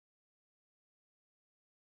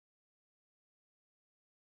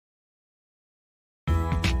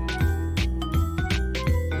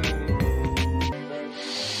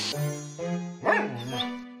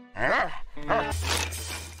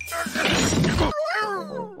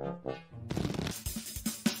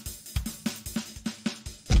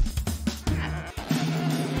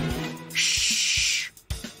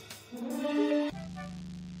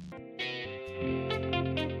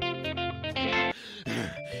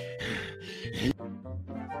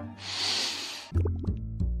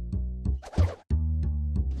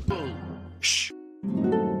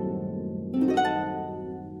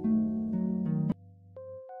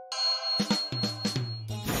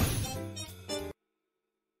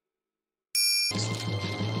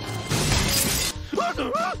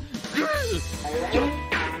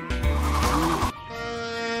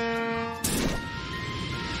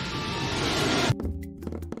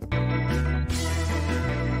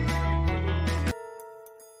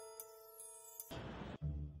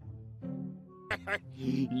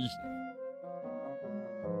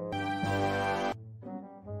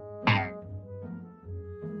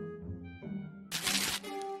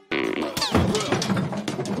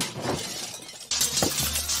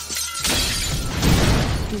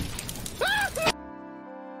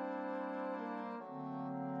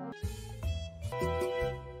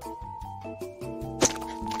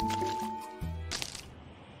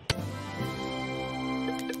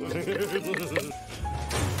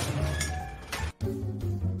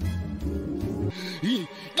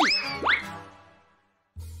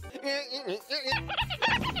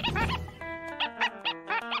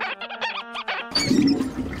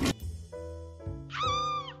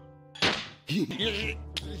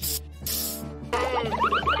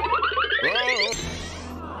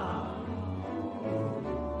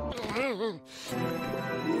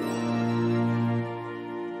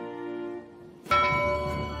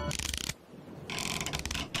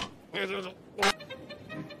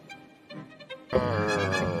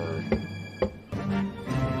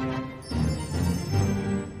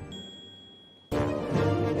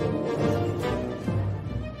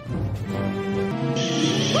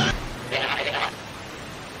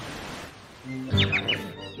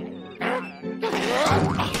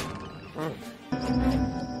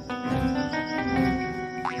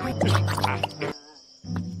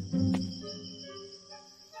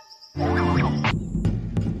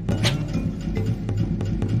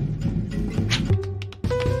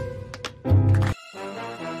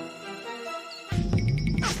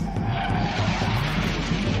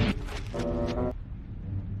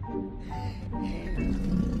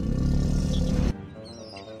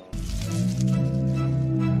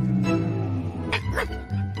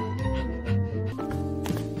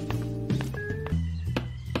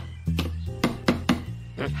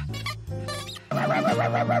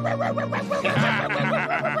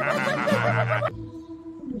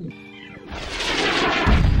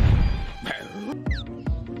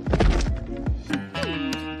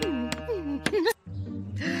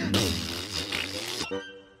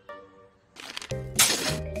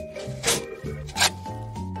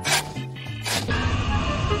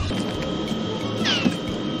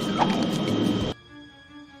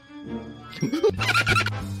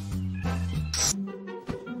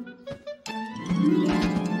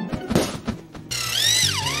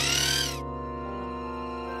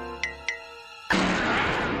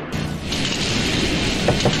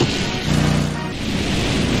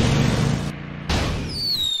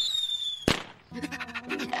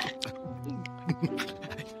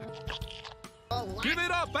Give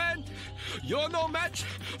it up, man! You're no match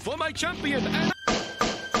for my champion, and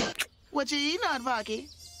What you eating on, Rocky?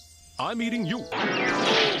 I'm eating you.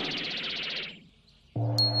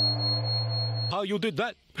 How you did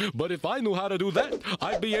that? But if I knew how to do that,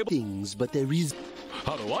 I'd be able. Things, but there is.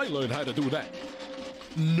 How do I learn how to do that?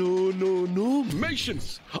 No.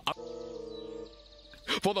 Patience!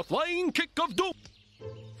 For the flying kick of doom!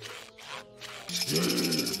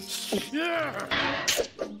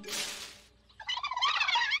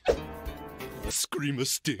 Screamer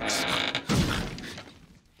sticks.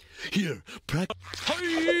 Here, practice.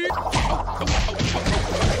 Hey!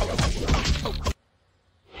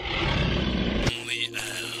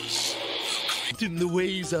 In the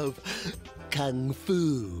ways of Kung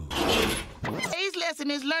Fu. Today's lesson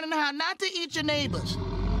is learning how not to eat your neighbors.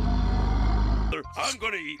 I'm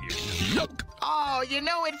gonna eat you. Look! Oh, you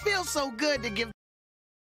know, it feels so good to give